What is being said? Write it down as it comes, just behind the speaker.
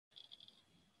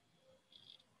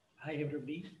Hi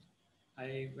everybody,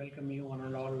 I welcome you one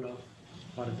and all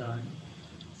for the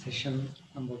session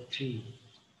number 3.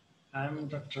 I am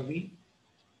Dr. Ravi,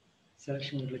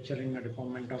 selection lecturer in the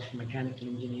Department of Mechanical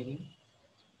Engineering,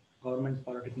 Government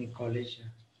Polytechnic College,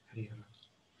 Haryana.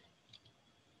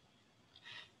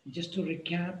 Just to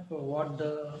recap what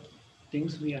the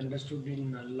things we understood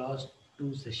in the last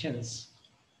two sessions,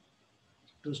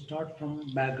 to start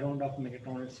from background of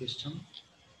mechatronic system,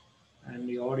 and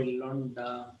we already learned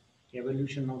the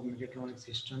evolution of mechatronic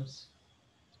systems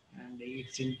and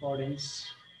its importance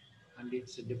and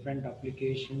its different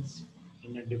applications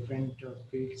in a different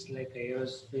fields like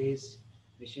aerospace,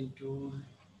 machine tool,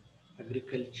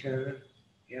 agriculture,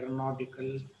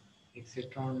 aeronautical,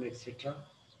 etc. and etc.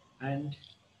 And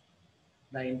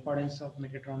the importance of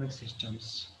mechatronic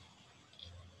systems.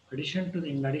 In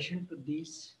addition to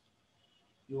this,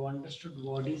 you understood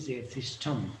what is a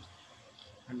system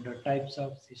and the types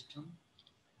of system.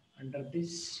 Under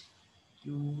this,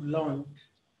 you learned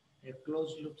a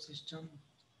closed loop system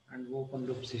and open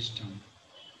loop system.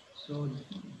 So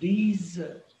these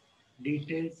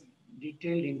details,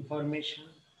 detailed information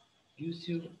gives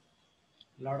you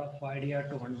a lot of idea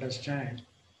to understand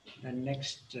the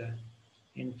next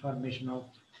information of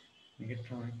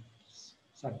mechatronics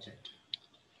subject.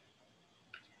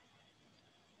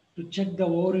 To check the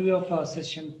overview of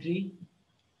session 3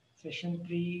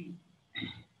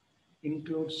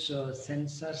 includes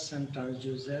sensors and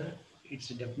transducer, its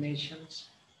definitions,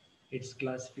 its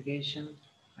classification,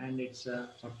 and its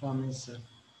performance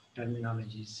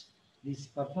terminologies. This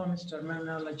performance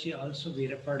terminology also be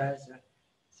referred as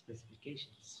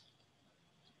specifications.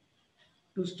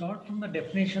 To start from the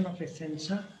definition of a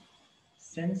sensor,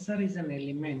 sensor is an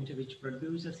element which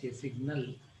produces a signal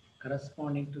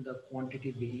corresponding to the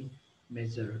quantity being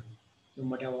measured. You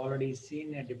might have already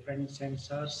seen different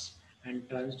sensors and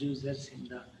transducers in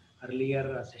the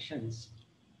earlier sessions.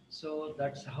 So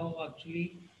that's how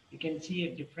actually you can see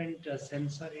a different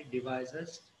sensory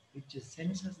devices which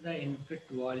senses the input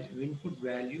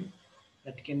value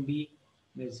that can be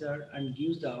measured and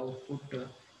gives the output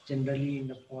generally in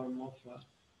the form of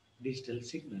digital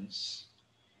signals.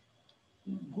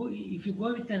 If you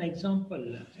go with an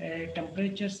example, a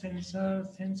temperature sensor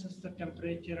senses the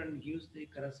temperature and gives the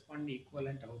corresponding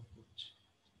equivalent output,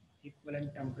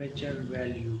 equivalent temperature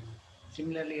value.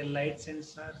 Similarly, a light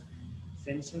sensor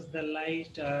senses the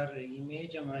light or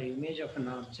image of an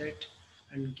object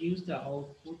and gives the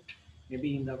output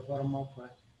maybe in the form of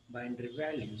binary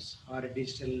values or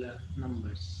digital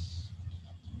numbers.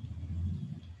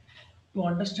 To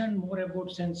understand more about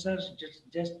sensors,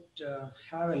 just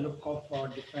have a look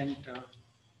of different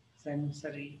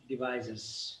sensory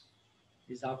devices.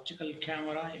 This optical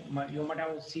camera you might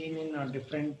have seen in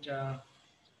different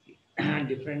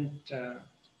different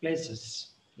places.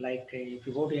 Like if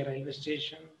you go to a railway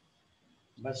station,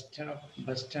 bus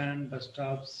stand, bus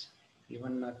stops,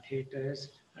 even theaters,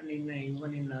 and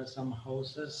even in some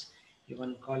houses,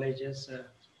 even colleges.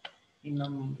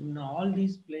 In all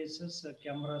these places,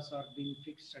 cameras are being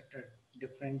fixed at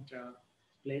different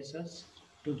places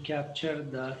to capture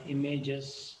the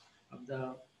images of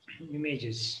the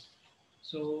images.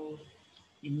 So,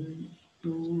 in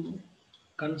to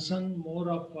concern more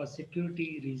of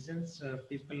security reasons,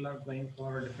 people are going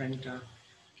for different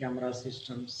camera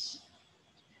systems.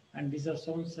 And this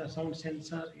is a sound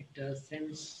sensor. It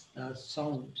sends the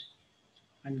sound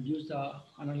and gives the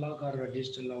analog or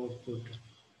digital output.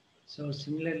 So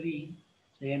similarly,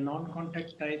 a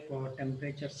non-contact type or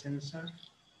temperature sensor,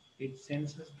 it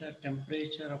senses the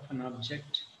temperature of an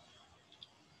object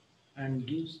and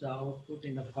gives the output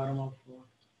in the form of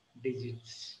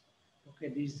digits.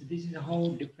 Okay, this is how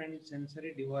different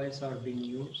sensory devices are being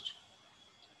used.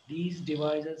 These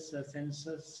devices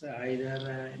senses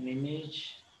either an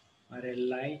image or a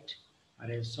light or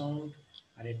a sound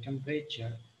or a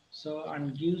temperature. So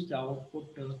and gives the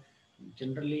output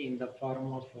generally in the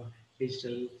form of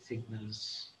digital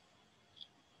signals.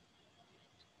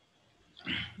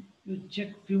 You check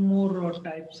few more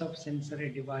types of sensory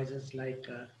devices like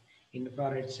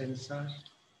infrared sensor,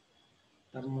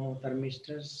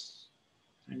 thermistors,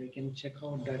 and we can check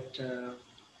out that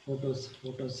photo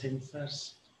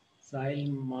sensors, soil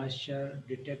moisture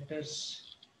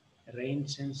detectors, rain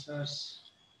sensors,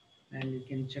 and you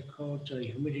can check out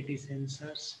humidity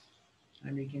sensors,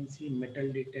 and you can see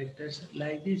metal detectors.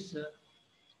 Like this,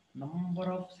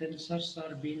 number of sensors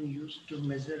are being used to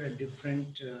measure a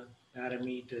different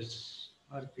parameters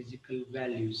or physical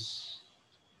values.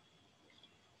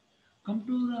 Come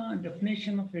to the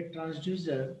definition of a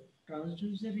transducer.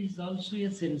 Transducer is also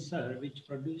a sensor which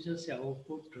produces a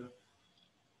output,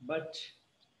 but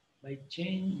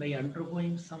by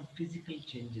undergoing some physical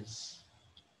changes.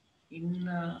 In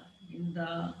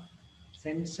the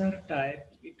sensor type,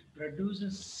 it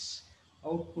produces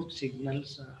output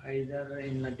signals either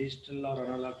in a digital or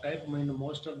analog type. In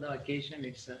most of the occasion,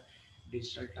 it's a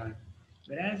digital type.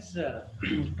 Whereas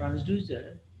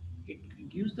transducer, it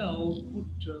gives the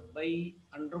output by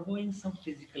undergoing some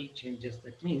physical changes.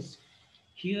 That means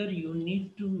here you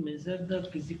need to measure the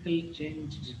physical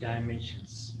changed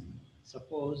dimensions.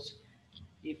 Suppose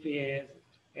if a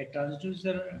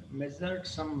transducer measured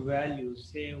some value,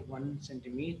 say 1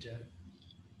 centimeter,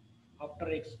 after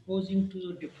exposing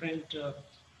to different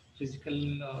physical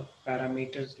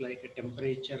parameters like a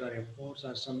temperature or a force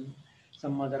or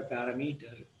some other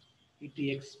parameter,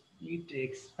 it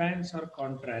expands or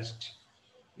contrasts.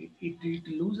 It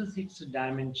loses its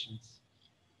dimensions.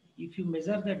 If you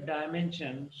measure that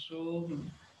dimension, so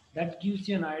that gives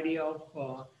you an idea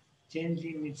of change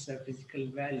in its physical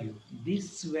value.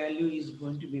 This value is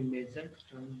going to be measured.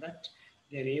 From that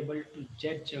they're able to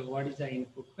judge what is the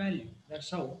input value. That's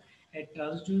how a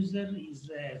transducer is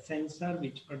a sensor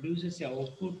which produces a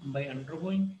output by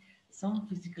undergoing some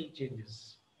physical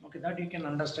changes. Okay, that you can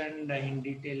understand in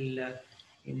detail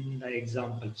in the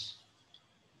examples.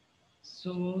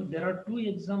 So there are two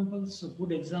examples,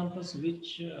 good examples,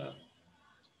 which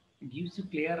gives a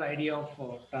clear idea of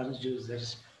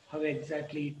transducers, how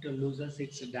exactly it loses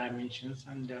its dimensions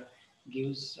and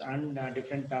gives and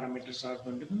different parameters are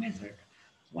going to be measured.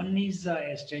 One is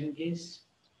a strain gauge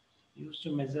used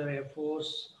to measure a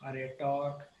force or a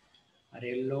torque or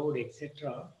a load,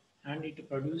 etc., and it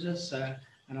produces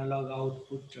analog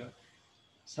output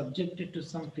subjected to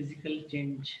some physical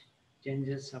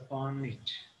changes upon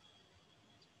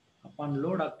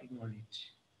load acting on it.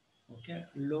 Okay,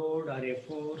 load or a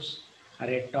force or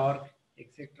a torque,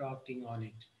 etc., acting on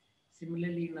it.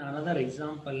 Similarly, in another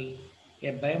example, a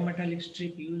bimetallic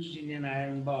strip used in an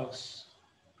iron box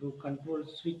to control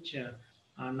switch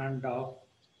on and off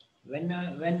when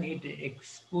it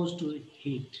exposed to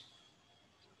heat.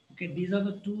 Okay, these are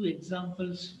the two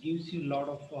examples gives you a lot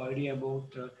of idea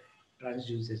about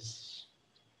transducers.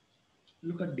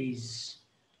 Look at these.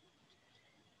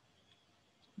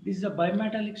 This is a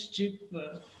bimetallic strip.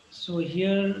 So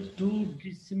here two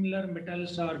dissimilar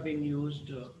metals are being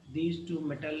used. These two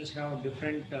metals have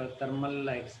different thermal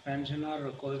expansion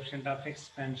or coefficient of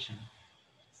expansion.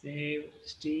 Say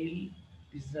steel,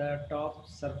 this top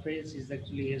surface is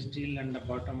actually a steel and the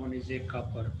bottom one is a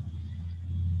copper.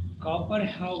 Copper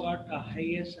have got a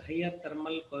higher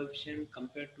thermal coefficient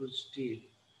compared to steel.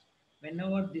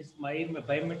 Whenever this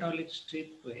bimetallic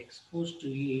strip exposed to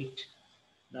heat,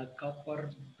 the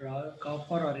copper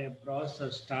or a brass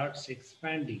starts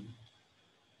expanding.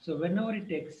 So whenever it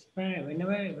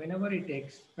expands,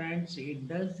 it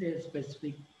does a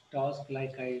specific task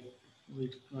like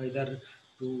which either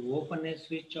to open a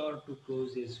switch or to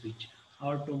close a switch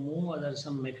or to move other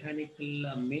some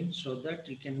mechanical means so that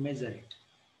you can measure it.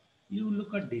 You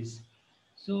look at this.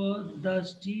 So the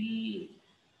steel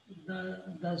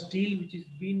which is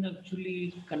been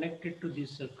actually connected to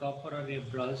this copper or a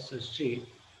brass strip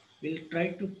will try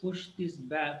to push this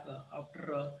back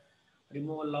after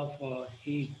removal of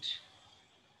heat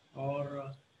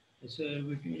or so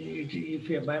if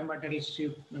a bimetallic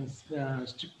strip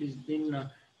is been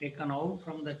taken out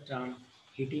from that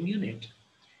heating unit.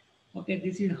 Okay,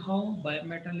 this is how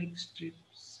bimetallic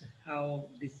strips have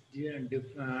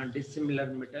dissimilar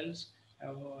metals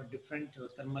have different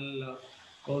thermal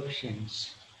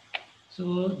coefficients.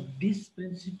 So this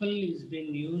principle is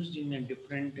being used in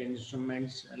different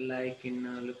instruments like in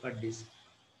look at this.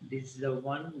 This is the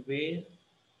one where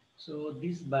so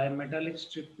this bimetallic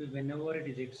strip whenever it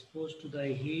is exposed to the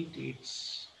heat it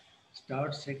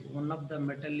starts one of the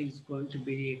metal is going to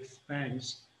be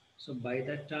expands. So by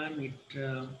that time it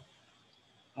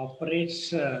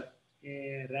operates a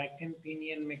rack and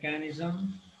pinion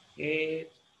mechanism. A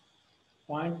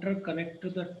pointer connect to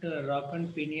that rack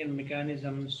and pinion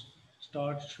mechanisms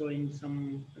starts showing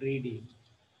some reading.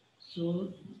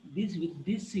 So this with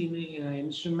these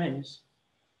instruments,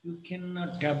 you can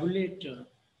tabulate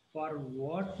for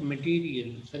what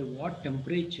material, sorry, what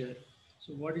temperature.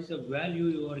 So what is the value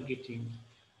you are getting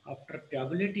after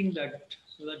tabulating that,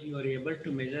 so that you are able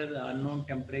to measure the unknown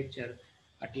temperature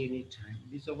at any time.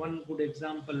 This is one good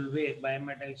example where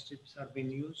bimetal strips are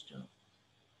being used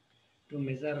to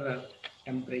measure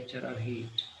temperature or heat.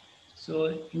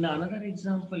 So in another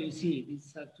example, you see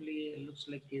this actually looks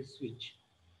like a switch.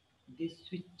 This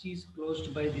switch is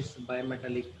closed by this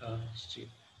bimetallic strip.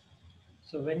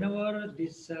 So whenever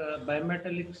this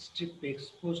bimetallic strip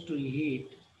exposed to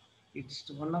heat, it's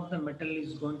one of the metal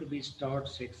is going to be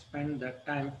starts to expand that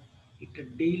time.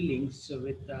 it delinks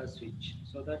with the switch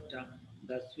so that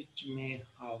the switch may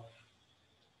off.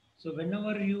 So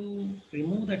whenever you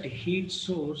remove that heat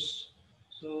source,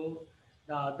 so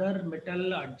the other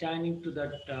metal adjoining to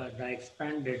that the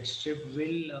expanded strip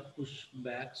will push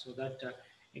back so that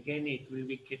again it will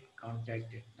be get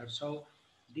contacted. That's how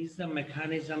this is the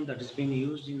mechanism that is being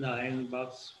used in the iron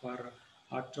box for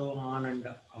auto on and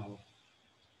off.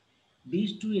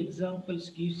 These two examples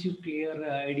gives you clear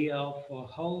idea of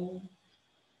how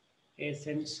a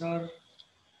sensor,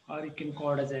 or you can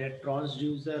call it as a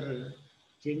transducer,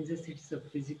 changes its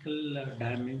physical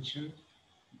dimension.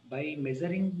 By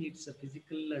measuring its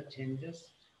physical changes,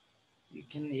 you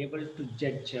can able to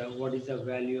judge what is the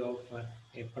value of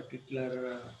a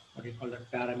particular what you call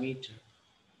a parameter.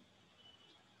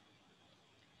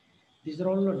 These are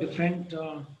all different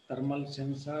thermal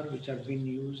sensor which have been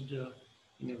used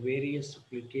in various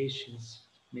applications,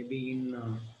 maybe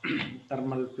in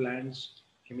thermal plants,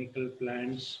 chemical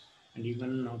plants, and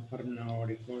even for what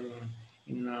you call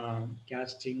in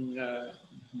casting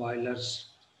boilers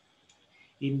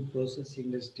in process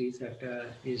industries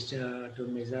is to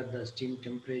measure the steam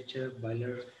temperature,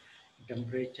 boiler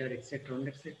temperature, etc. and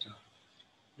etc.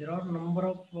 There are a number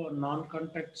of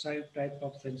non-contact type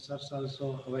of sensors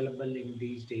also available in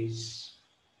these days.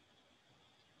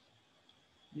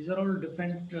 These are all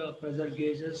different pressure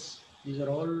gauges. These are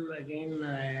all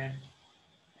again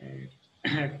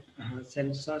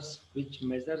sensors which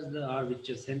measures the or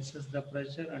which senses the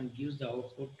pressure and gives the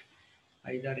output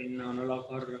either in analog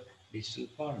or digital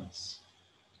forms.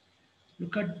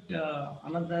 Look at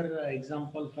another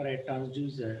example for a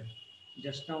transducer.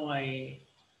 Just now I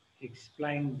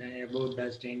explained about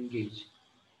the strain gauge.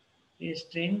 A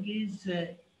strain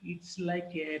gauge, it's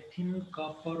like a thin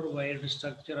copper wire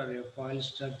structure or a foil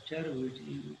structure which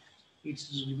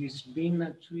it's been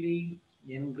actually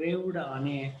engraved on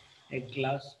a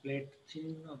glass plate,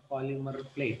 thin polymer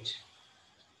plate.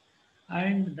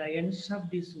 And the ends of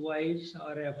these wires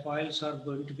or foils are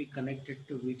going to be connected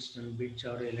to bits and bits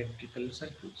or electrical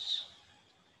circuits.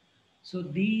 So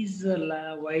these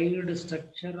wired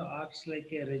structure acts like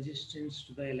a resistance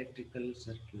to the electrical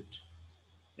circuit.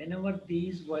 Whenever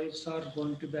these wires are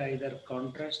going to be either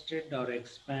contrasted or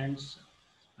expands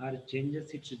or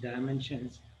changes its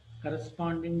dimensions,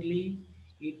 correspondingly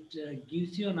it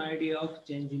gives you an idea of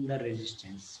change in the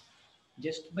resistance.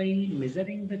 Just by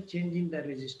measuring the change in the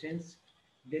resistance,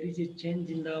 there is a change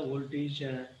in the voltage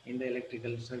in the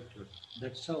electrical circuit.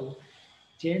 That's how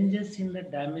changes in the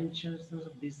dimensions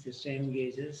of these strain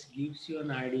gauges gives you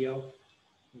an idea of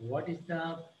what is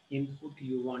the input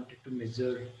you wanted to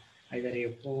measure, either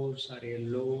a force or a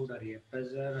load or a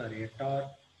pressure or a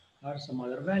torque or some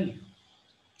other value.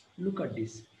 Look at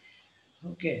this.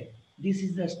 Okay, this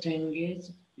is the strain gauge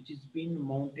which is being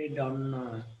mounted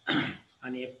on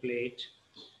on a plate.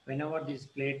 Whenever this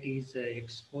plate is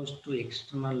exposed to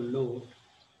external load,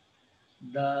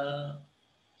 the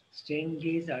strain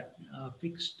gauge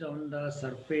fixed on the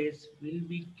surface will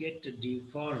be get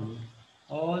deformed.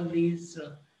 All these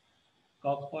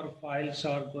copper files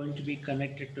are going to be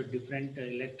connected to different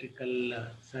electrical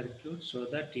circuits so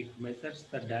that it measures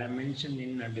the dimension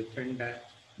in a different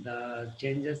the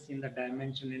changes in the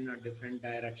dimension in a different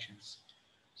directions.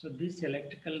 So this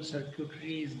electrical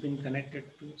circuitry is been connected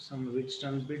to some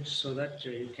Wheatstone bits so that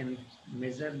you can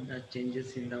measure the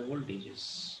changes in the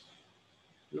voltages.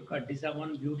 Look at this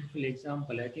one beautiful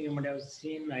example. I think you might have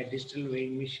seen a digital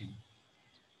weighing machine.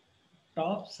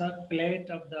 Top plate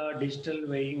of the digital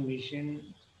weighing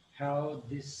machine have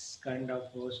this kind of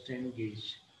strain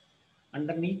gauge.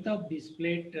 Underneath of this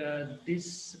plate,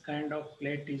 this kind of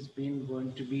plate is being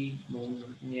going to be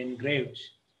engraved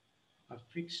or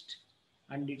fixed,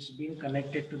 and it's been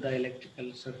connected to the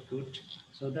electrical circuit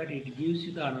so that it gives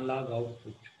you the analog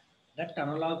output. That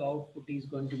analog output is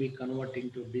going to be converted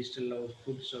into digital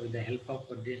output. So with the help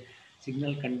of the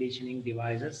signal conditioning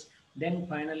devices, then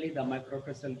finally the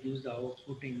microprocessor gives the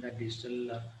output in the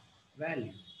digital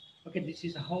value. Okay, this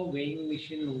is how weighing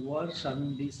machine works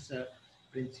on this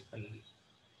principle.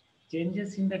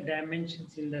 Changes in the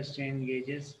dimensions in the strain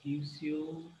gauges gives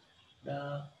you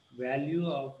the value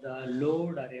of the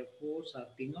load or a force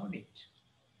acting on it.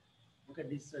 Okay,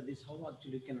 this how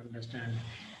actually you can understand.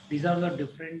 These are the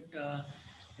different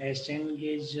strain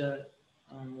gauge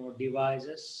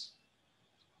devices.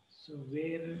 So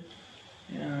where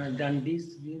then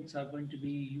these things are going to be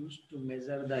used to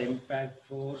measure the impact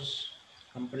force,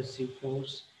 compressive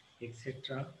force,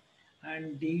 etc.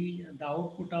 And the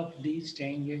output of these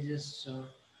strain gauges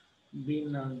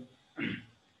been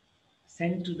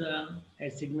sent to the a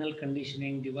signal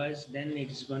conditioning device. Then it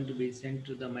is going to be sent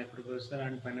to the microprocessor,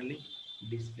 and finally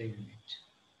display unit.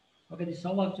 Okay, this is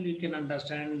how actually you can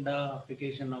understand the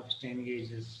application of strain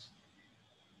gauges.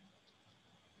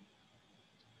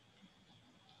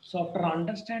 So after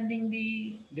understanding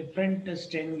the different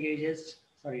strain gauges,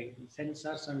 sorry,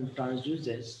 sensors and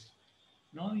transducers,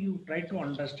 now you try to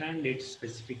understand its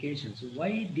specifications.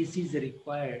 Why this is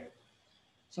required?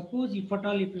 Suppose if at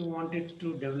all if you wanted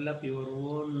to develop your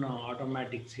own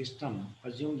automatic system,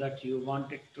 assume that you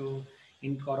wanted to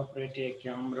incorporate a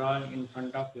camera in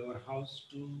front of your house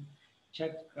to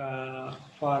check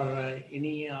for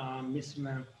any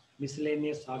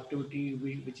miscellaneous activity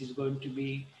which is going to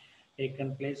be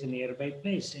taken place in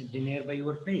nearby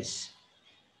your place.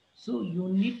 So you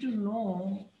need to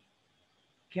know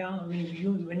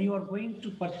when you are going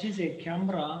to purchase a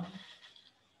camera,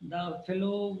 the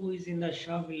fellow who is in the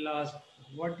shop will ask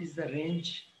what is the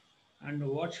range and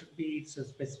what should be its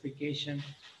specification,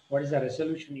 what is the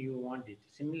resolution you want it.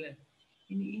 Similar,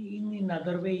 in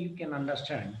other way you can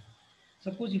understand.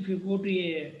 Suppose if you go to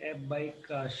a bike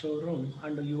showroom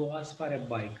and you ask for a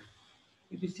bike,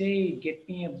 if you say get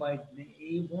me a bike,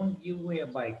 he won't give you a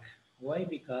bike. Why?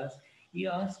 Because he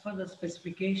asks for the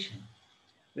specification,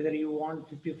 whether you want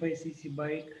 55cc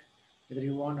bike, whether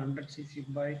you want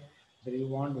 100cc bike, whether you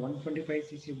want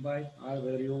 125cc bike, or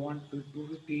whether you want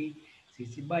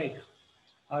 250cc bike,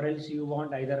 or else you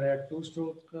want either a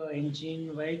two-stroke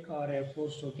engine bike or a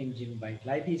four-stroke engine bike.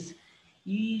 Like this,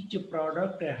 each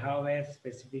product have a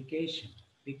specification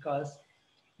because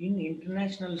in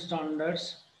international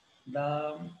standards,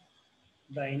 the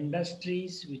the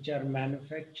industries which are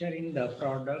manufacturing the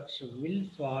products will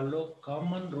follow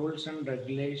common rules and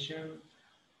regulations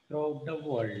throughout the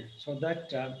world so that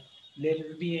there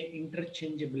will be an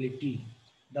interchangeability.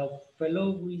 The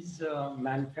fellow who is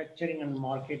manufacturing and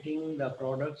marketing the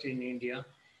products in India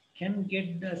can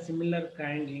get the similar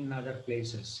kind in other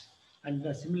places. And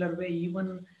the similar way,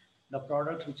 even the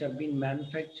products which are being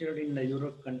manufactured in the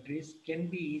Europe countries can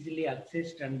be easily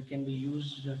accessed and can be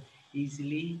used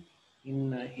easily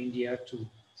in India too.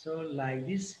 So like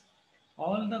this,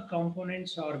 all the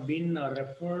components are being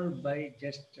referred by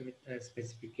just with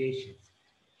specifications.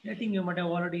 I think you might have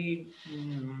already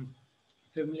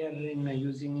familiar in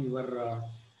using your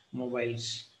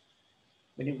mobiles.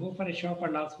 When you go for a shop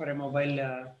and ask for a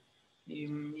mobile,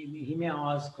 he may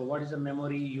ask what is the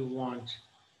memory you want.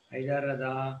 Either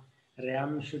the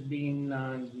RAM should be in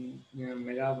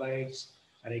megabytes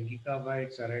or a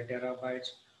gigabytes or a terabytes.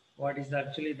 What is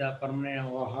actually the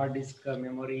permanent or hard disk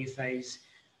memory size?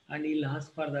 And he'll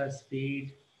ask for the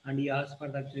speed and he asks for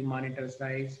the actually monitor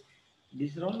size.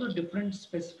 These are all the different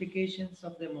specifications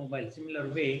of the mobile. Similar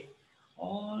way,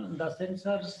 all the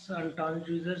sensors and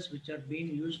transducers which are being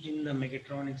used in the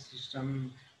mechatronic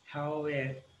system have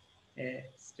a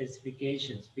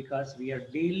specifications because we are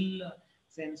deal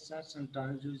sensors and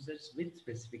transducers with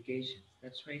specifications.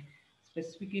 That's why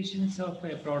specifications of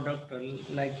a product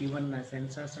like even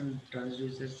sensors and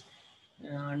transducers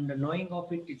and knowing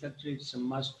of it is actually it's a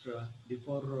must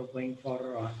before going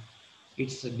for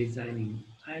its designing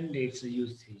and its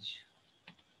usage.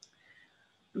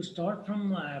 To start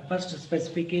from first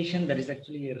specification, there is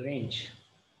actually a range.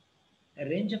 A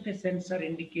range of a sensor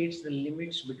indicates the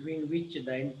limits between which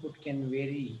the input can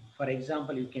vary. For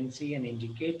example, you can see an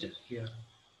indicator here.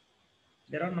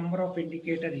 There are number of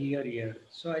indicator here.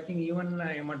 So I think even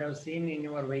you might have seen in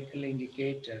your vehicle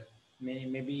indicator,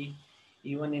 maybe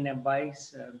even in a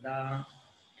bikes, the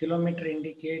kilometer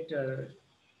indicator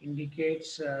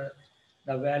indicates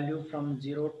the value from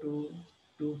 0 to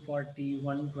 240,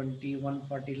 120,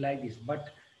 140 like this. But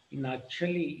in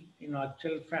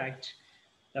actual fact,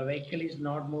 the vehicle is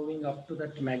not moving up to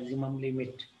that maximum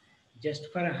limit.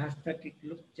 Just for a aesthetic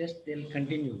look, just they'll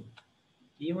continue.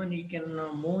 Even you can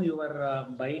move your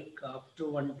bike up to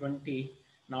 120,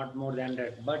 not more than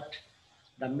that. But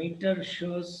the meter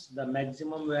shows the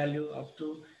maximum value up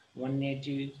to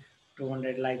 180,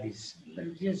 200 like this.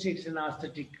 Just it's an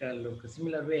aesthetic look.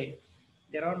 Similar way,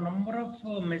 there are number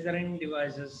of measuring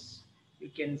devices you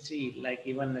can see, like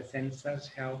even the sensors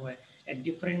have a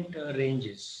different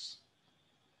ranges.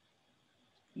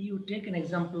 You take an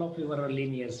example of your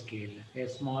linear scale, a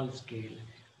small scale,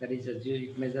 that is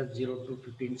it measures 0 to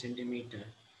 15 centimeter.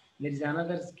 There is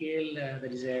another scale,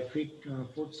 that is a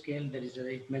foot scale,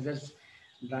 it measures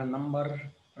the number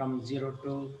from 0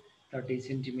 to 30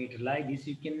 centimeter. Like this,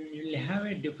 you'll have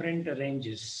a different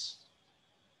ranges.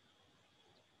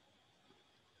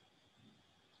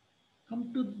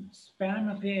 Come to span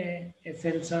of a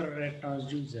sensor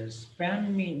transducer.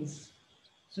 Span means,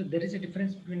 so there is a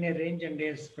difference between a range and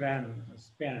a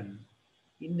span.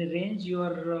 In the range, you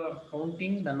are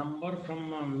counting the number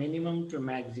from minimum to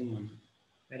maximum.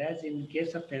 Whereas in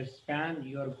case of a span,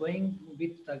 you are going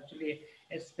with actually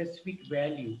a specific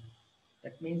value.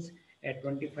 That means a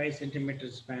 25 centimeter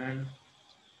span,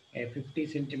 a 50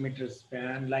 centimeter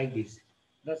span, like this.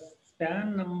 The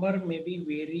span number may be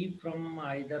vary from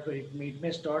either it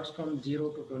may start from 0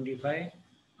 to 25,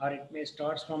 or it may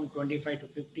start from 25 to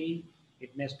 50,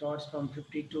 it may start from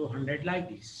 50 to 100, like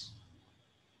this.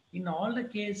 In all the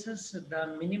cases,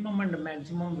 the minimum and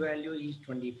maximum value is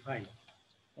 25.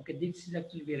 Okay, this is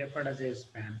actually we referred as a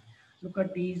span. Look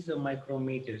at these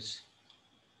micrometers.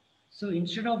 So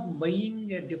instead of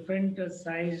buying a different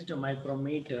sized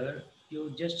micrometer,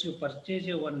 you purchase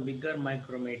a one bigger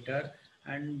micrometer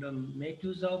and make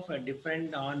use of a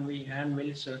different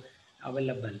anvils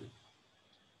available.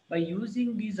 By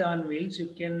using these anvils,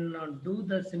 you can do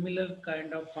the similar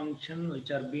kind of function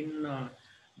which are been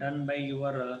done by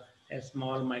your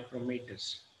small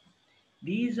micrometers.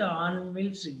 These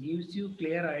anvils gives you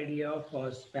clear idea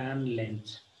of span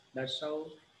length. That's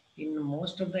how in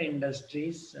most of the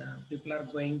industries, people are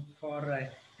going for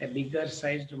a bigger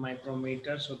sized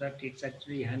micrometer so that it's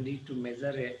actually handy to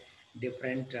measure a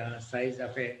different size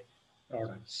of a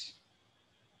products.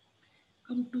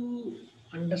 Come to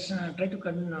understand, try to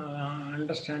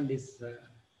understand this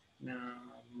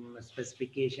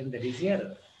specification that is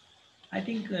here. I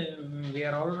think we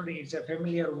are already, it's a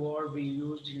familiar word we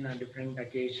used in different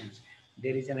occasions.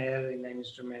 There is an error in the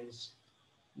instruments.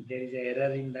 There is an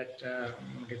error in that,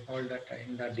 they call that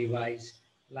in the device,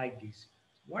 like this.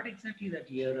 What exactly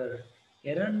that error?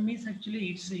 Error means actually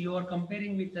it's you are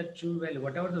comparing with the true value.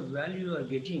 Whatever the value you are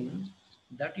getting,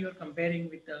 that you are comparing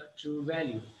with the true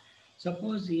value.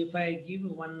 Suppose if I give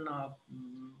one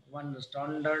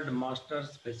standard master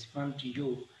specimen to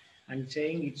you and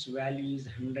saying its value is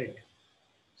 100.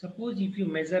 Suppose if you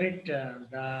measure it,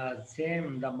 the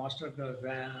same, the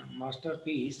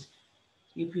masterpiece,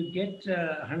 if you get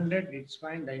 100, it's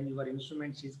fine, then your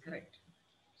instrument is correct.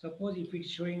 Suppose if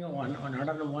it's showing a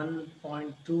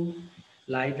 101.2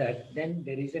 like that, then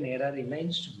there is an error in the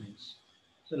instruments.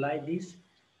 So like this,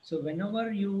 so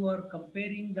whenever you are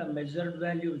comparing the measured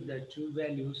value with the true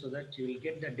value, so that you will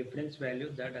get the difference value,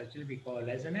 that actually we call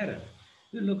as an error.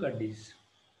 You look at this.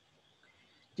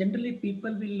 Generally,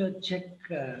 people will check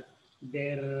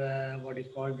their what is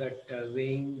called that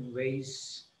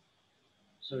weighs,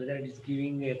 so whether it is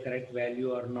giving a correct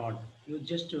value or not. You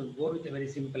just go with a very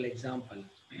simple example.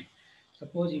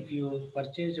 Suppose if you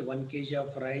purchase 1 kg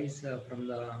of rice from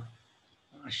the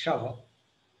shop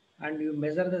and you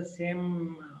measure the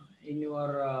same in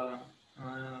your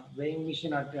weighing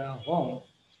machine at home,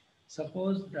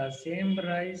 suppose the same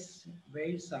rice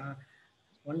weighs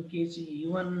 1 kg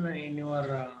even in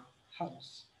your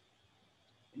house,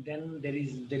 then there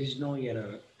is no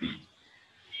error.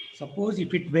 Suppose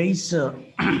if it weighs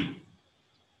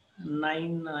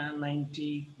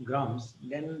 990 grams,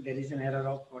 then there is an error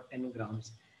of 10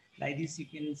 grams. Like this, you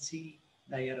can see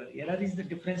the error. Error is the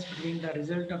difference between the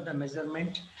result of the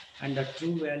measurement and the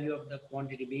true value of the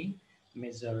quantity being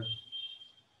measured.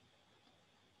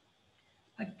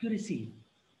 Accuracy.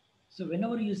 So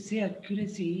whenever you say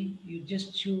accuracy, you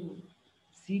just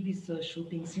see this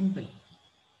shooting simple.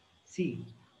 See,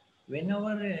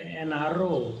 whenever an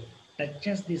arrow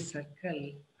touches the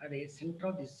circle at a center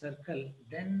of the circle,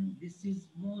 then this is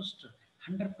most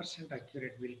 100%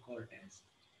 accurate, we'll call it as.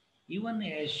 Even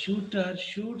a shooter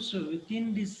shoots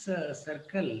within this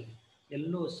circle,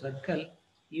 yellow circle,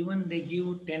 even they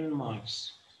give 10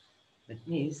 marks. That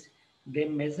means they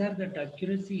measure that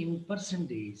accuracy in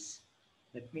percentage.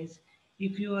 That means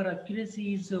if your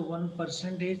accuracy is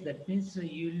 1%, that means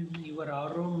your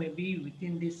arrow may be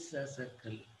within this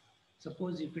circle.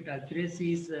 Suppose if it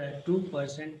accuracy is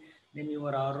 2%, then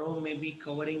your arrow may be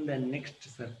covering the next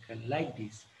circle, like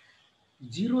this.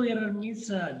 Zero error means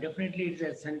definitely it's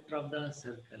a center of the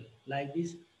circle. Like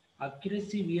this,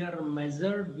 accuracy we are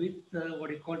measured with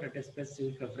what you call it, a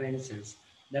specific references.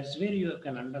 That's where you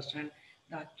can understand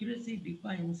the accuracy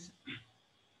defines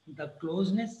the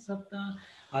closeness of the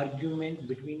argument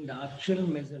between the actual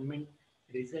measurement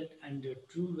result and the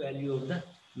true value of the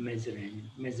measured.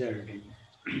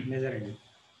 measured.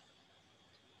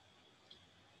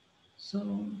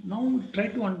 So now try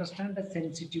to understand the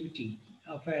sensitivity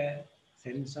of a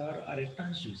sensor or a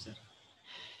transducer.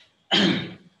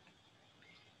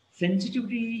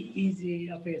 Sensitivity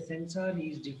of a sensor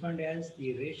is defined as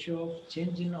the ratio of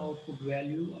change in output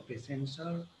value of a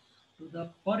sensor to the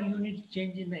per unit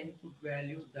change in the input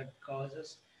value that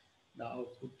causes the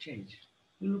output change.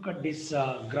 You look at this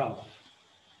graph.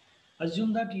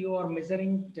 Assume that you are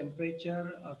measuring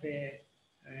temperature of a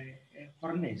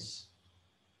furnace.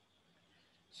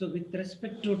 So with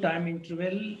respect to time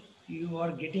interval, you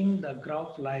are getting the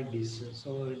graph like this.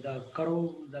 So the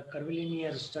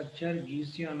curvilinear structure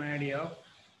gives you an idea of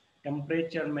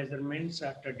temperature measurements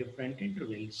at different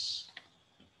intervals.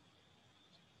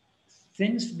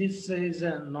 Since this is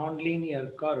a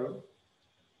non-linear curve,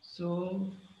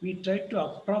 so we try to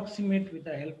approximate with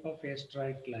the help of a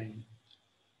straight line.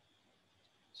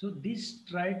 So this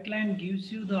straight line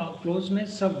gives you the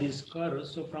closeness of this curve.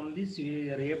 So from this we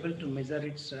are able to measure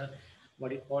its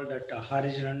what you call that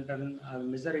horizontal,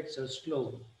 measure its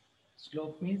slope.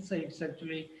 Slope means it's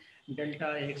actually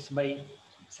delta x by,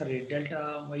 sorry,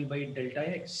 delta y by delta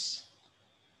x.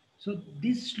 So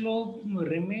this slope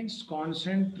remains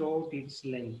constant throughout its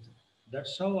length.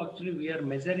 That's how actually we are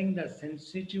measuring the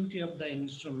sensitivity of the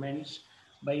instruments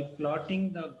by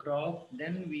plotting the graph.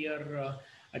 Then we are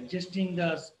adjusting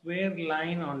the square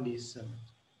line on this.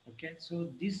 Okay, so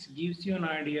this gives you an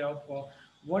idea of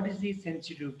what is the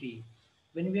sensitivity.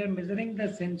 When we are measuring the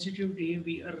sensitivity,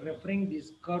 we are referring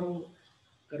these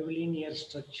curvilinear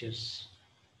structures.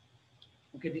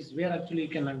 Okay, this is where actually you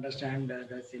can understand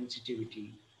the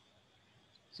sensitivity.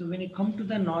 So when you come to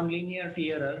the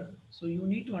non-linearity error, so you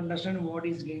need to understand what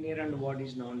is linear and what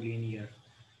is non-linear.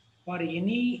 For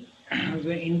any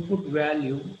input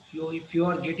value, if you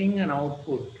are getting an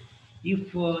output,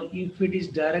 if it is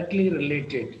directly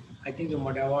related, I think you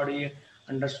might have already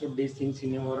understood these things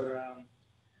in your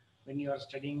when you are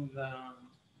studying the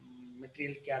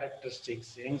material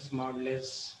characteristics, Young's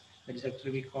modulus, that is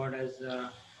actually called as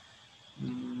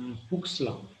Hooke's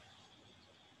law.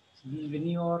 When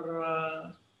you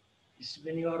are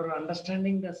when you are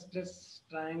understanding the stress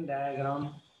strain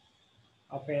diagram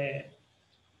of a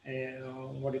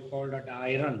what you call that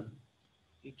iron,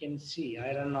 you can see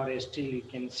iron or a steel. You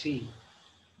can see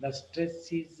the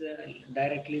stress is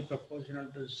directly proportional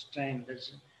to strain.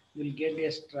 That's you will get a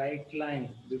straight line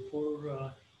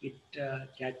before it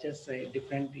catches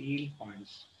different yield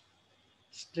points.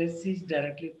 Stress is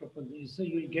directly proportional, so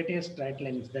you will get a straight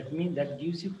line. That means that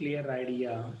gives you clear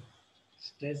idea.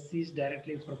 Stress is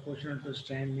directly proportional to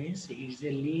strain means it is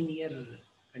a linear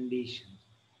condition.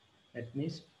 That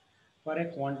means for a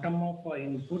quantum of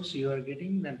inputs you are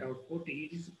getting that output,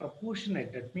 it is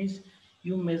proportionate. That means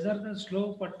you measure the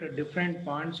slope at different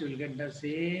points, you will get the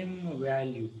same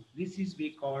value. This is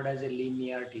we called as a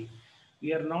linearity.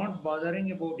 We are not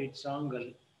bothering about its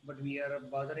angle, but we are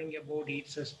bothering about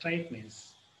its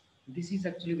straightness. This is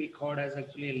actually we called as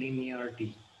actually a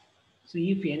linearity. So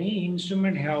if any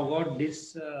instrument have got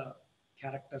this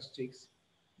characteristics,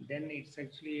 then it's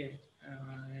actually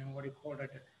what you call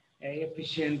it, a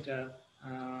efficient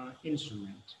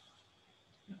instrument.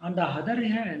 On the other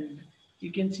hand,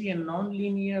 you can see a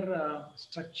non-linear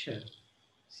structure.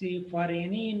 See, for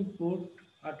any input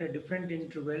at a different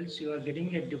intervals, you are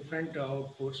getting a different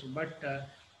outputs, but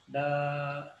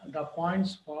the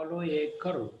points follow a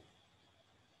curve.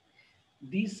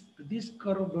 This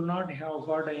curve do not have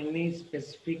got any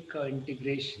specific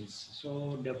integrations,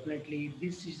 so definitely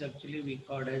this is actually we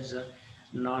call as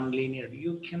non-linear.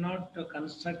 You cannot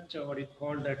construct what you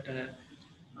call that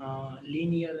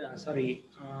linear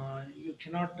you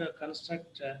cannot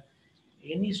construct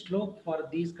any slope for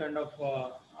these kind of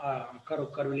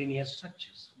curvilinear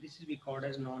structures. This is we call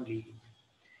as non-linear.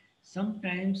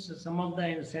 Sometimes some of the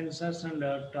sensors and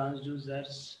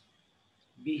transducers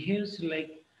behaves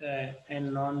like a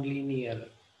non-linear.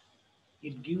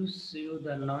 It gives you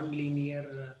the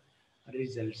non-linear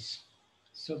results.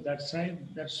 So that's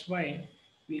why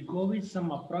we go with some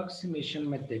approximation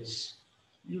methods.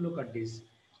 You look at this.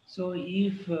 So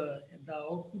if the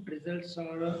output results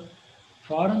are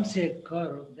forms a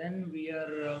curve, then we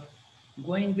are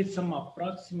going with some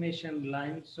approximation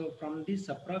line. So from this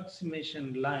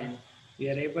approximation line, we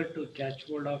are able to catch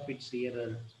hold of its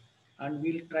error, and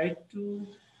we'll try to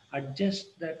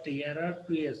adjust that error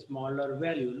to a smaller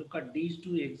value. Look at these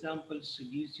two examples,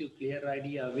 gives you clear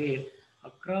idea where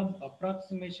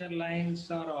approximation lines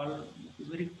are all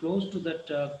very close to that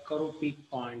curve peak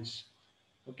points.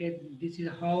 Okay, this is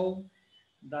how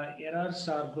the errors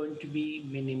are going to be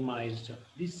minimized.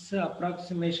 This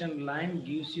approximation line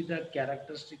gives you the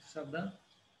characteristics of the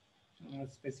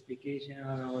specification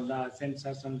or the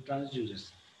sensors and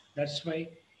transducers. That's why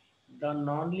the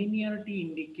nonlinearity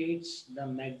indicates the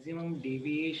maximum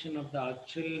deviation of the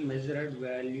actual measured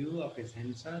value of a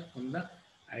sensor from the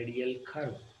ideal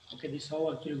curve. Okay, this is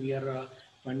how actually we are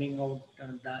finding out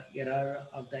the error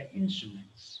of the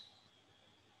instruments.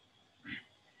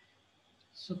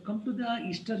 So come to the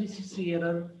hysteresis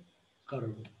error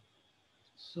curve.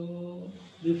 So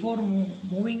before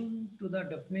moving to the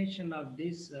definition of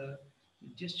this,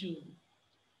 just to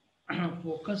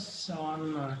focus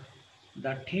on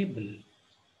the table.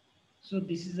 So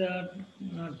this is a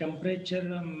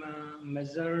temperature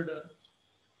measured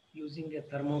using a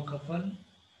thermocouple.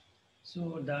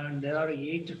 So there are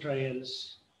 8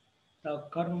 trials. The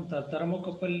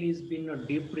thermocouple is been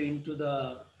dipped into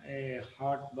the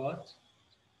hot bath,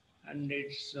 and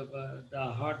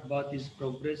the hot bath is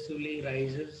progressively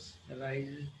rises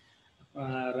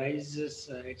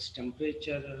its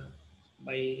temperature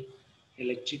by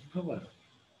electric power.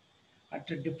 At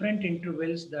different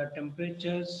intervals, the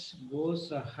temperatures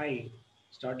goes high,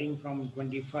 starting from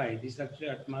 25. This is actually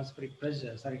atmospheric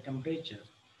pressure, sorry, temperature.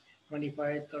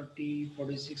 25, 30,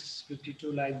 46,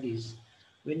 52, like this.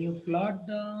 When you plot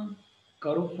the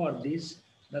curve for this,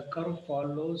 the curve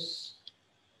follows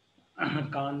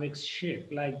convex shape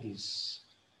like this.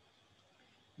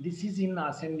 This is in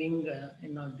ascending,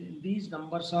 these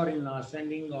numbers are in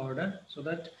ascending order, so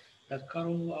that the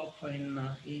curve of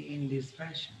in this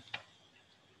fashion.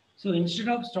 So instead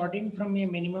of starting from a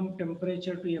minimum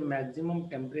temperature to a maximum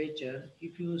temperature,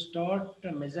 if you start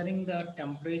measuring the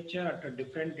temperature at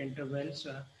different intervals,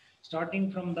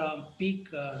 starting from the peak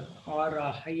or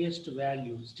highest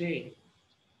value, say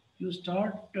you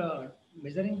start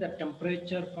measuring the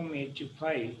temperature from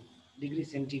 85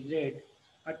 degrees centigrade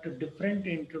at different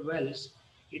intervals,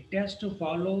 it has to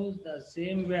follow the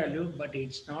same value, but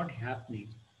it's not happening.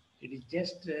 It is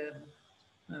just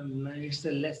it's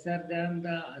lesser than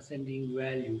the ascending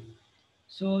value.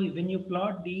 So when you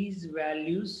plot these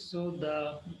values, so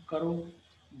the curve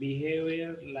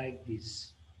behavior like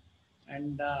this,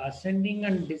 and ascending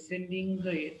and descending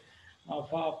the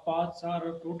of our paths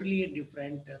are totally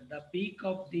different. The peak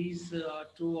of these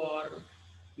two are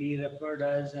we referred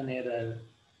as an error.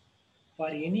 For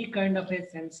any kind of a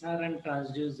sensor and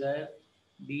transducer,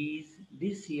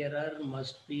 this error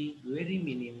must be very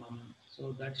minimum.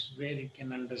 So that's where you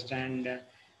can understand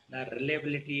the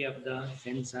reliability of the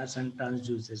sensors and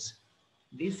transducers.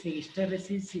 This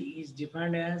hysteresis is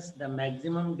defined as the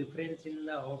maximum difference in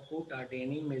the output at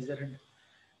any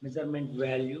measurement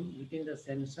value within the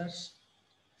sensor's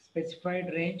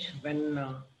specified range when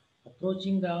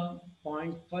approaching the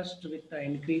point first with the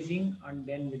increasing and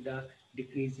then with the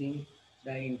decreasing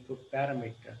the input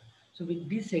parameter. So with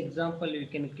this example, you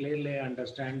can clearly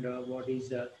understand what is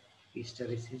the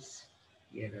hysteresis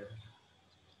error.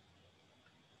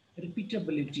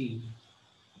 Repeatability.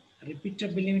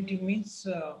 Repeatability means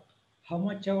how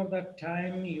much over the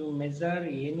time you measure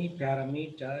any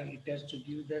parameter, it has to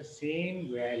give the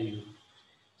same value.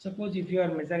 Suppose if you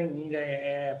are measuring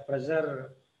a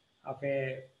pressure of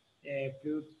a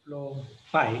fluid flow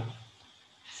pipe,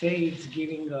 say it's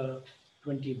giving a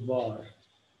 20 bar.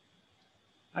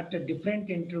 At a different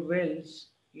intervals,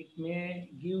 it may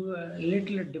give a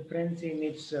little difference in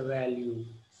its value,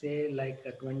 say like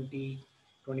a 20,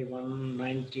 21,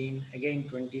 19, again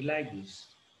 20, like this.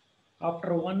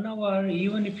 After 1 hour,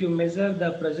 even if you measure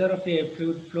the pressure of a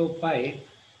fluid flow pipe,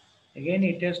 again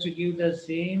it has to give the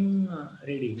same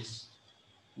readings.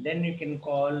 Then you can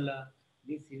call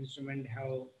this instrument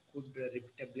have good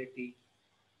repeatability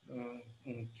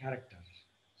character.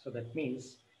 So that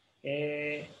means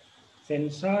a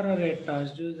sensor or a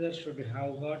transducer should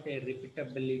have got a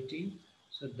repeatability.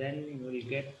 So then you will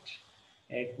get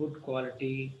a good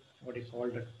quality, what you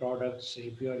call the products,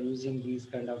 if you are using these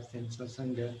kind of sensors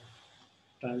and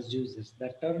transducers.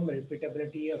 The term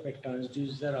repeatability of a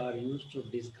transducer are used to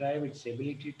describe its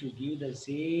ability to give the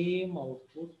same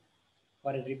output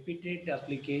for repeated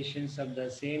applications of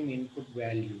the same input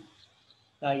value.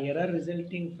 The error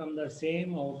resulting from the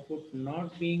same output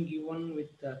not being given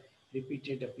with the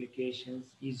repeated applications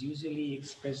is usually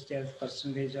expressed as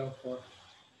percentage of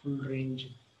full range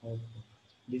output.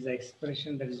 This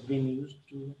expression that is being used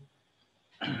to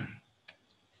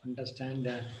understand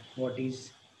what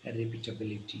is a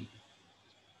repeatability.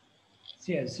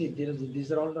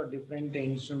 These are all the different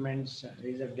instruments.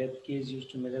 There is a depth gauge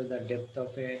used to measure the depth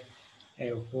of a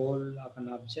hole of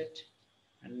an object,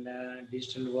 and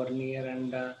digital vernier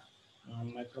and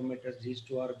micrometers. These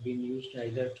two are being used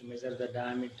either to measure the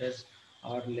diameters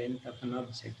or length of an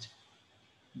object.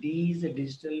 These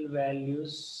digital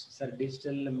values, or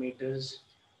digital meters,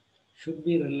 should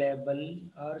be reliable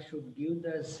or should give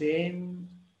the same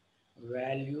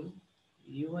value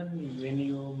even when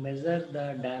you measure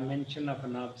the dimension of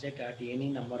an object at any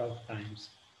number of times.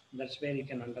 That's where you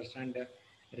can understand the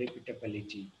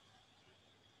repeatability.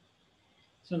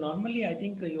 So normally I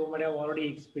think you might have already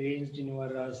experienced in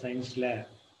your science lab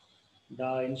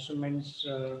the instruments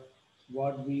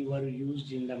what we were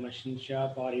used in the machine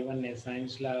shop or even a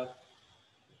science lab,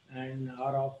 and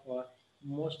are of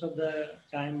most of the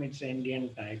time it's Indian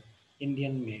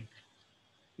make.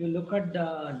 You look at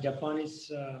the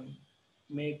Japanese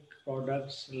make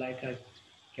products like a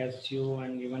Casio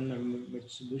and even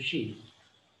Mitsubishi,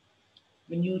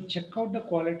 when you check out the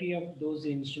quality of those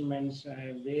instruments,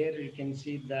 where you can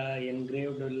see the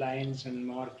engraved lines and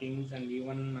markings and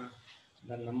even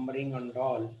the numbering and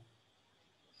all.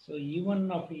 So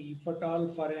even if at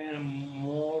all for a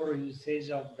more usage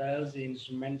of those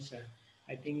instruments,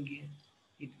 I think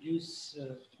it gives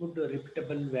good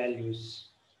reputable values.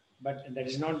 But that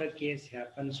is not the case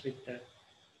happens with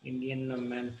Indian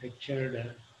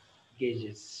manufactured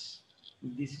gauges.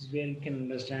 This is where you can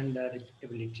understand the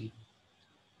repeatability.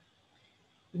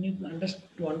 When you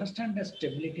to understand the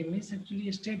stability means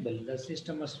actually stable. The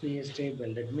system must be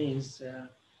stable. That means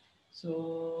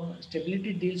so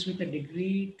stability deals with the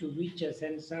degree to which a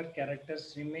sensor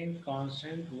characters remain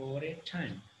constant over a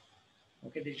time.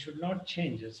 Okay, they should not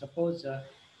change. Suppose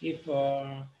if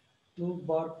 2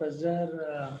 bar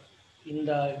pressure in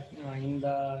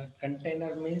the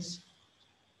container means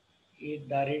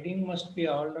the reading must be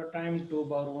all the time 2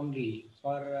 bar only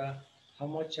for how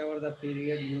much ever the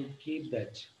period you keep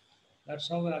that. That's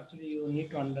how actually you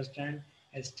need to understand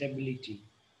a stability.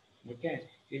 Okay,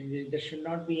 there should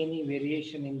not be any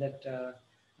variation in that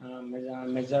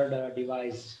measured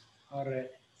device or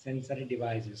sensory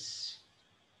devices.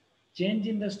 Change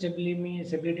in the stability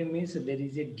means there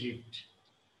is a drift.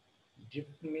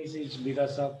 Drift means it's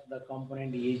because of the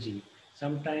component aging.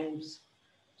 Sometimes,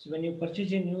 so when you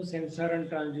purchase a new sensor and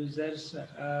transducers,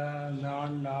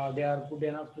 they are good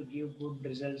enough to give good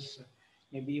results,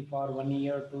 maybe for 1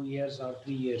 year, 2 years, or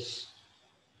 3 years.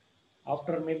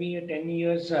 After maybe 10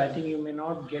 years, I think you may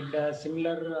not get the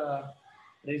similar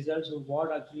results of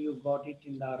what actually you got it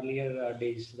in the earlier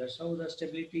days. That's how the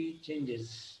stability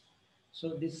changes. So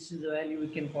this is the value we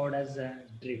can call as a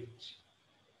drift.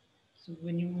 So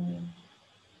when you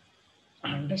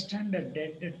understand a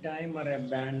dead time or a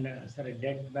band, sorry,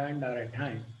 dead band or a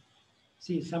time.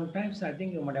 See, sometimes I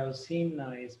think you might have seen,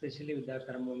 especially with the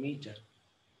thermometer,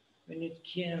 when you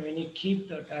keep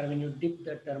the or when you dip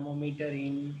the thermometer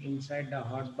inside the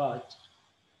hot bath,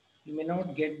 you may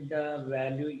not get the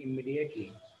value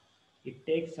immediately. It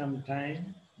takes some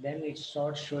time, then it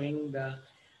starts showing the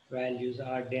values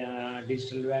or the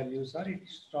digital values, or it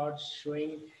starts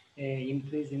showing a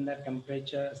increase in the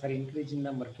temperature, sorry, increase in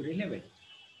the mercury level.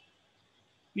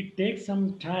 It takes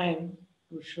some time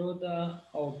to show the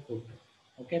output.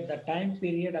 Okay, the time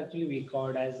period actually we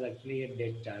called as actually a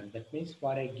dead time. That means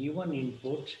for a given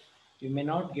input, you may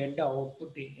not get the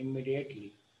output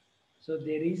immediately. So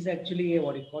there is actually a,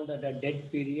 what you call that a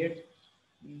dead period.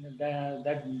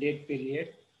 That dead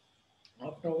period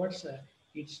afterwards,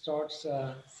 it starts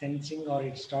sensing or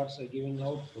it starts giving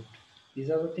output. These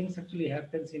are the things actually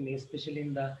happens in especially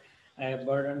in the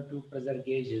burden to pressure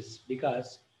gauges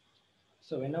because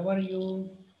so whenever you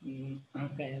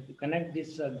okay, connect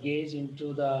this gauge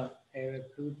into the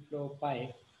fluid flow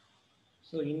pipe,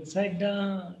 so inside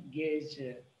the gauge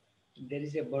there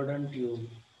is a burden tube.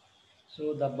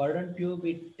 So the burden tube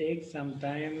it takes some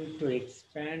time to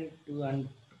expand to and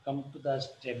come to the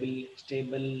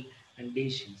stable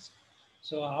conditions.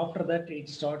 So after that it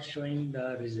starts showing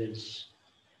the results.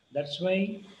 That's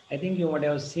why I think you would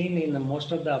have seen in the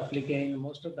most of the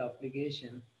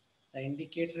application, the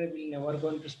indicator will never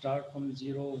going to start from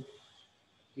zero.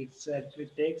 It's actually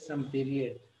takes some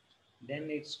period. Then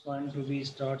it's going to be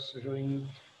starts showing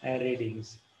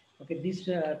readings. Okay, this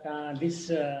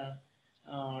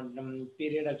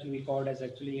period actually we called as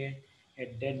actually a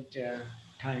dead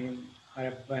time or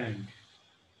a band.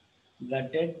 The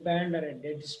dead band or a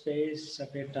dead space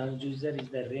of a transducer is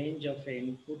the range of an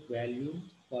input value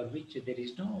for which there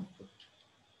is no output.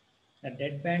 The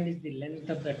dead band is the length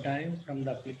of the time from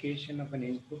the application of an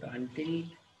input until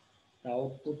the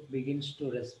output begins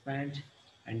to respond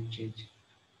and change.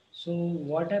 So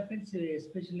what happens,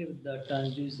 especially with the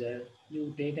transducer,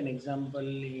 you take an example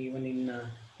even in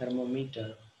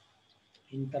thermometer.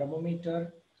 In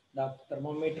thermometer, the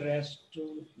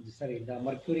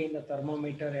mercury in the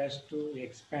thermometer has to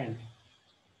expand.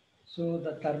 So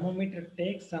the thermometer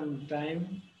takes some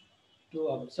time to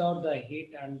absorb the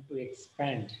heat and to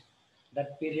expand.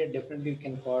 That period definitely you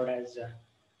can call as a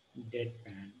dead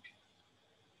band.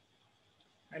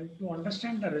 And to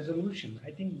understand the resolution,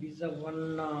 I think these are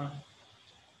one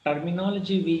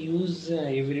terminology we use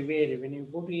everywhere. When you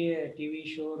go to a TV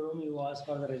showroom, you ask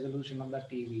for the resolution of the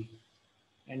TV.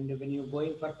 And when you're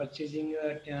going for purchasing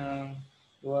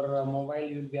your mobile,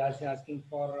 you'll be asking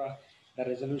for the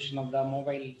resolution of the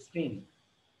mobile screen.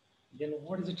 Then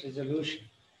what is it resolution?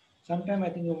 Sometime I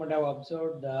think you might have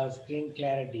observed the screen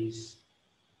clarities.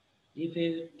 If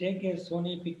you take a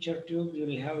Sony picture tube, you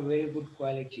will have very good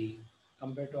quality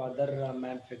compared to other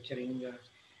manufacturing.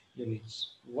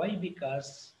 units. Why?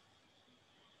 Because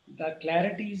the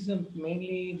clarity is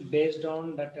mainly based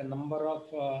on that number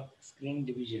of screen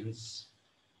divisions.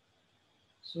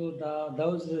 So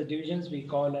those divisions we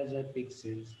call as a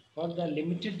pixels. For the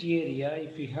limited area,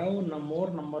 if you have more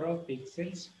number of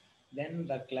pixels, then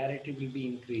the clarity will be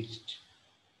increased.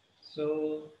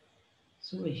 So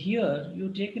so here you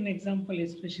take an example,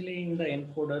 especially in the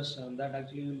encoders that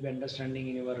actually you will be understanding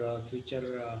in your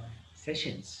future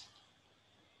sessions.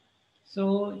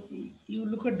 So you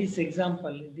look at this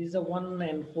example. This is a one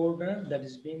encoder that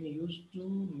is being used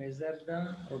to measure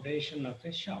the rotation of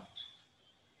a shaft.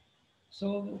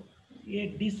 So a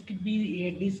disc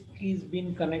is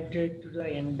being connected to the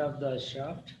end of the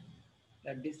shaft.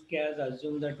 The disc has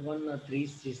assumed that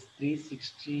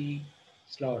 360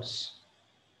 slots.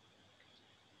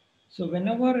 So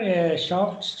whenever a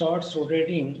shaft starts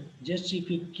rotating, just if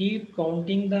you keep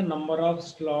counting the number of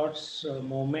slots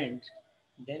movement,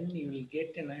 then you will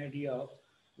get an idea of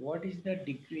what is the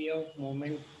degree of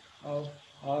movement of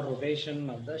or rotation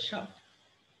of the shaft.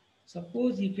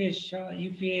 Suppose if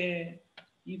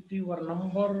your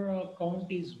number count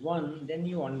is one, then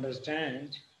you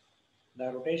understand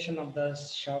the rotation of the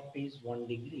shaft is 1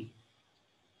 degree.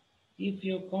 If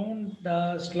you count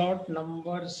the slot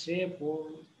number, say 4,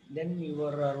 then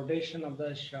your rotation of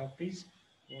the shaft is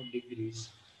 4 degrees.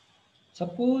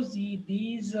 Suppose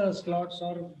these slots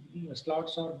are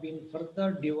being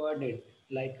further divided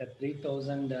like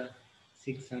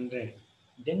 3,600.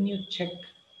 Then you check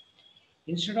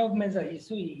instead of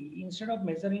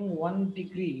measuring 1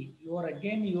 degree, you are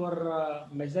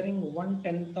measuring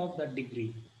 1/10 of the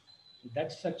degree.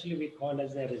 That's actually we call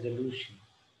as a resolution.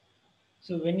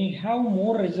 So when you have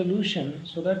more resolution,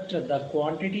 so that the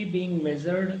quantity being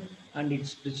measured and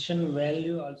its precision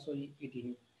value also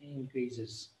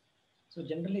increases. So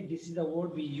generally this is the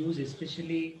word we use,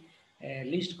 especially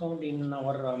least count in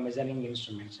our measuring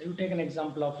instruments. So you take an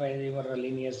example of your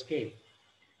linear scale.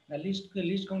 The least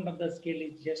count of the scale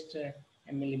is just a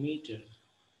millimeter.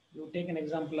 You take an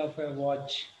example of a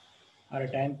watch or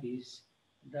a timepiece.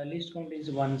 The least count is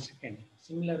 1 second.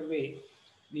 Similar way,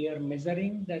 we are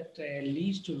measuring that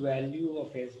least value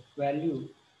of a value.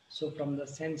 So from the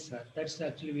sensor, that's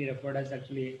actually we refer as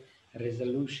actually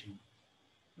resolution.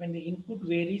 When the input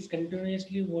varies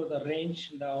continuously over the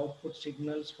range, the output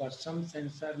signals for some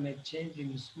sensor may change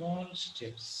in small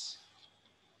steps.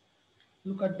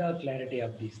 Look at the clarity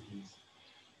of these things.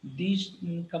 These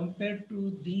compared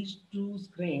to these two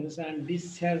screens, and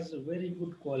this has very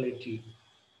good quality.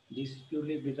 This is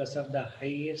purely because of the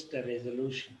highest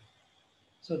resolution.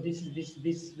 So this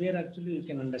where actually you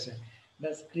can understand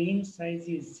the screen size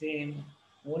is same.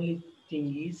 Only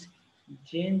thing is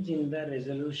change in the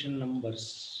resolution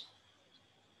numbers.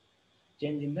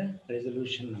 Change in the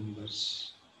resolution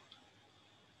numbers.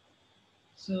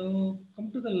 So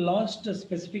come to the last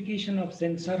specification of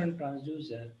sensor and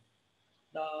transducer.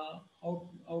 The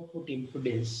output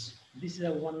impedance. This is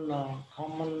a one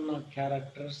common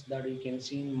characters that you can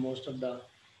see in most of the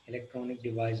electronic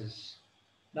devices.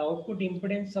 The output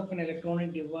impedance of an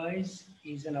electronic device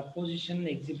is an opposition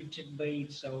exhibited by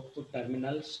its output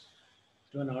terminals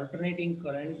to an alternating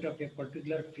current of a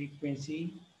particular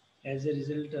frequency. As a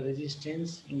result,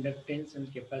 resistance, inductance,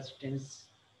 and capacitance.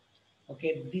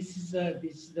 Okay, this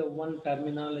is the one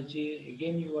terminology.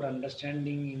 Again, you are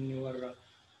understanding in your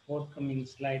forthcoming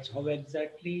slides how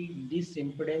exactly this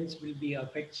impedance will be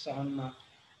affects on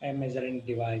measuring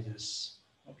devices.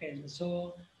 Okay,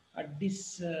 so at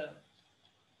this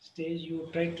stage, you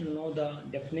try to know the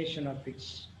definition of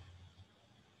it.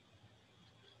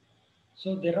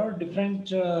 So there are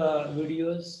different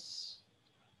videos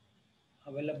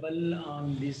available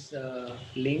on this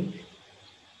link,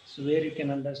 so where you can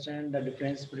understand the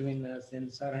difference between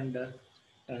sensor and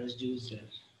transducer.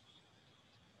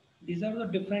 These are the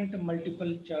different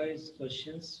multiple choice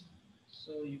questions.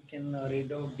 So you can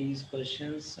read out these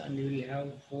questions and you will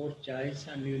have 4 choice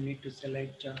and you need to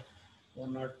select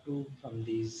one or two from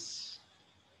these.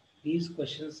 These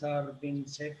questions are being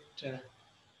set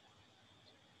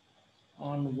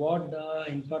on what the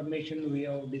information we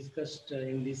have discussed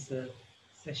in this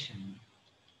session.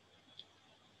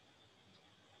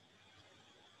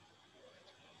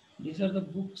 These are the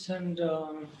books and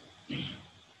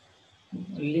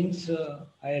links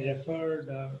I referred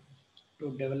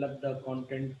to develop the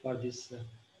content for this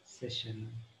session.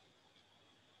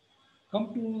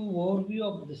 Come to overview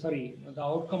of the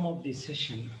outcome of this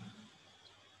session.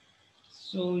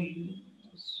 So,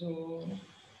 so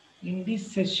in this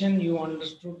session, you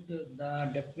understood the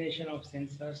definition of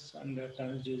sensors and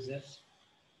transducers,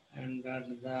 and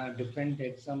the different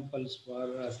examples for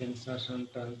sensors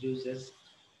and transducers.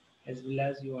 as well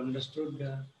as you understood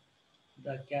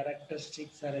the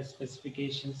characteristics or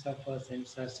specifications of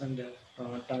sensors and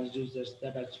transducers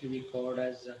that actually we called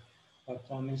as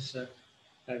performance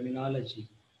terminology.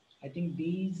 I think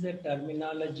these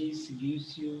terminologies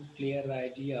gives you clear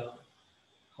idea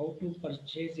how to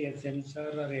purchase a sensor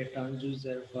or a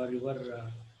transducer for your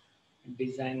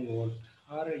design work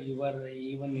or your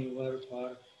even your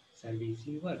for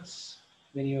servicing works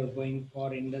when you are going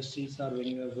for industries or when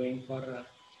you are going for a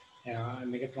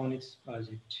mechatronics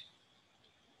project.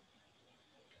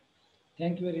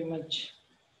 Thank you very much.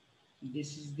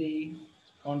 This is the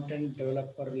content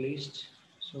developer list.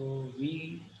 So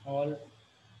we all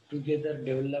together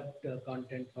developed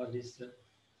content for this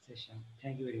session.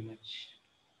 Thank you very much.